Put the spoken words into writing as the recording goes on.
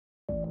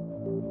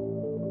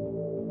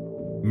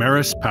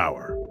Merus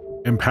Power,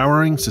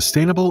 empowering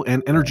sustainable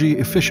and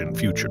energy-efficient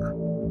future.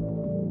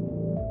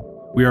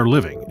 We are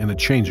living in a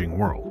changing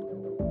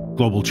world.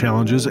 Global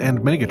challenges and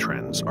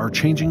megatrends are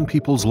changing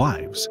people's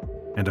lives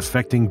and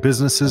affecting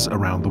businesses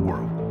around the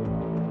world.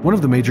 One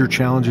of the major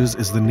challenges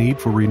is the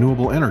need for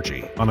renewable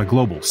energy on a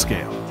global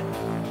scale.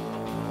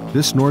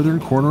 This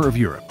northern corner of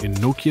Europe in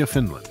Nokia,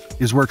 Finland,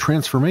 is where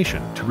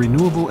transformation to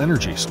renewable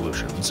energy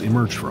solutions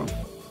emerge from.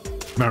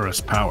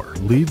 Merus Power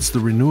leads the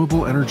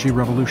renewable energy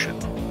revolution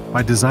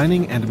by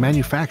designing and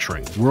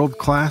manufacturing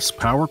world-class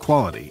power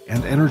quality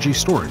and energy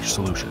storage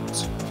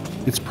solutions.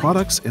 Its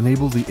products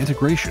enable the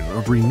integration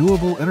of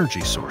renewable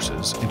energy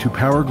sources into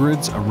power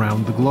grids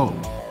around the globe.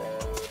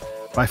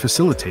 By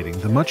facilitating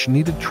the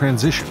much-needed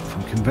transition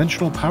from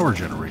conventional power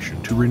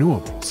generation to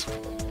renewables,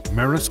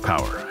 Merus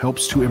Power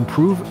helps to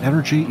improve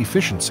energy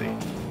efficiency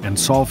and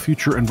solve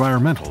future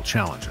environmental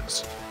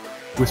challenges.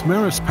 With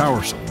Merus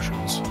Power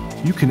solutions,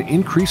 you can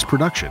increase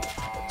production,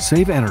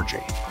 save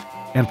energy,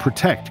 and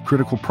protect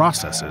critical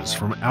processes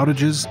from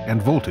outages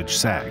and voltage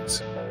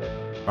sags.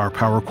 Our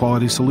power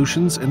quality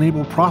solutions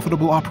enable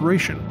profitable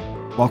operation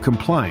while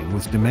complying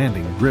with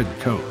demanding grid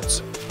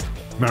codes.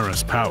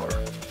 Merus Power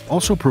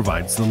also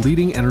provides the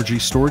leading energy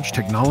storage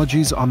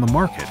technologies on the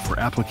market for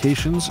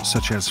applications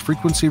such as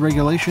frequency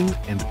regulation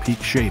and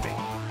peak shaving.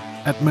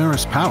 At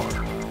Merus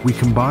Power, we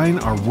combine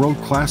our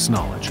world-class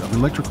knowledge of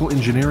electrical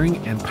engineering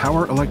and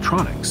power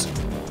electronics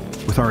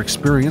with our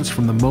experience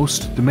from the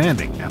most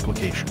demanding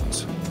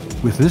applications.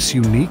 With this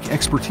unique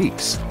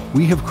expertise,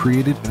 we have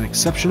created an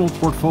exceptional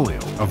portfolio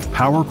of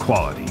power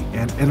quality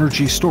and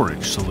energy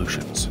storage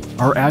solutions.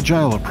 Our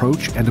agile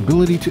approach and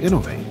ability to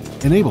innovate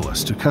enable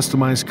us to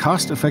customize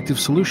cost-effective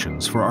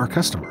solutions for our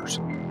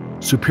customers.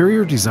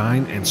 Superior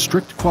design and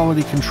strict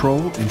quality control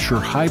ensure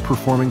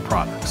high-performing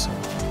products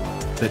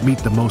that meet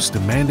the most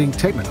demanding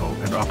technical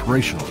and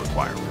operational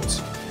requirements.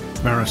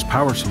 Merus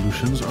Power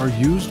solutions are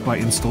used by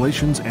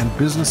installations and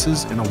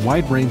businesses in a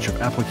wide range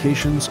of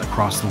applications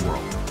across the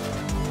world.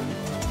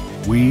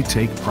 We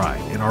take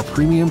pride in our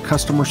premium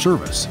customer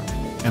service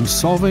and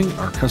solving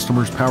our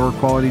customers' power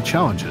quality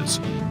challenges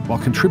while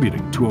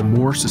contributing to a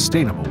more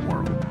sustainable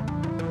world.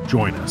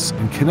 Join us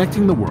in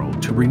connecting the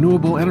world to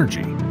renewable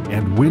energy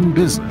and win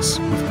business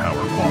with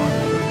power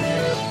quality.